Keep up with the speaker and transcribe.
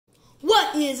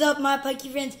What is up, my Pokey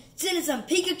friends? Sending some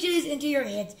Pikachus into your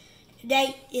heads.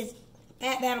 Today is a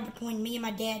pack battle between me and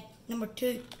my dad, number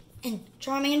 2, and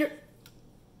Charmander.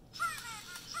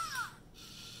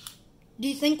 Do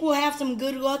you think we'll have some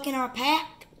good luck in our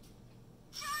pack?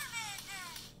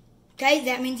 Okay,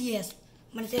 that means yes.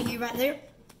 I'm going to tell you right there.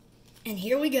 And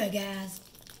here we go, guys.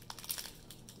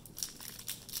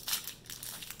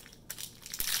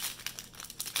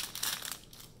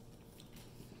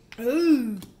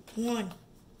 Ooh, 1,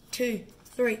 2,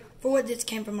 3, 4. This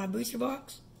came from my booster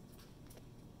box.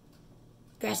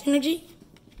 Grass Energy,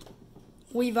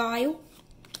 Weavile,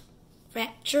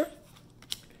 Fracture,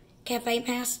 Cafe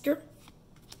Master,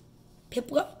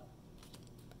 Piplup,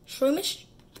 Shroomish,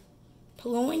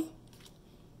 Paloin,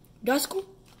 Duskull,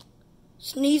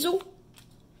 Sneasel,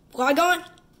 Flygon,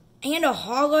 and a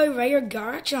Holo Rare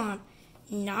Garchomp.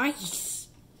 Nice.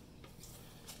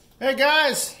 Hey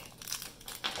guys!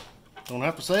 Don't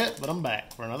have to say it, but I'm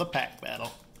back for another pack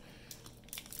battle.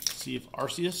 See if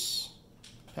Arceus,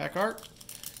 pack art,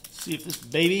 see if this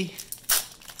baby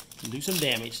can do some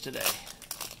damage today.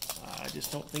 I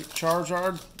just don't think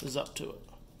Charizard is up to it.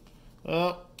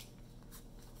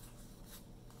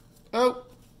 Oh,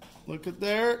 look at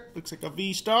there. Looks like a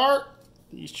V-Star.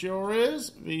 He sure is.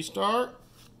 V-Star.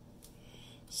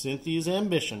 Cynthia's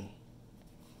Ambition.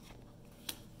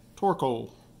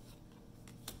 Torkoal.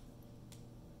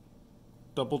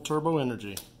 Double Turbo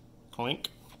Energy. Clink.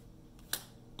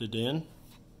 Dedenne.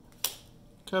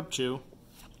 Cubchoo.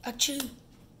 Achoo.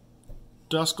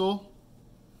 Duskull.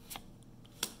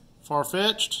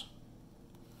 Farfetch'd.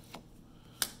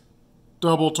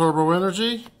 Double Turbo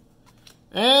Energy.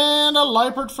 And a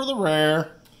Liepard for the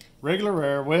rare. Regular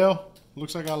rare. Well,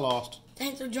 looks like I lost.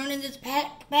 Thanks for joining this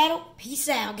pack battle. Peace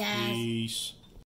out, guys. Peace.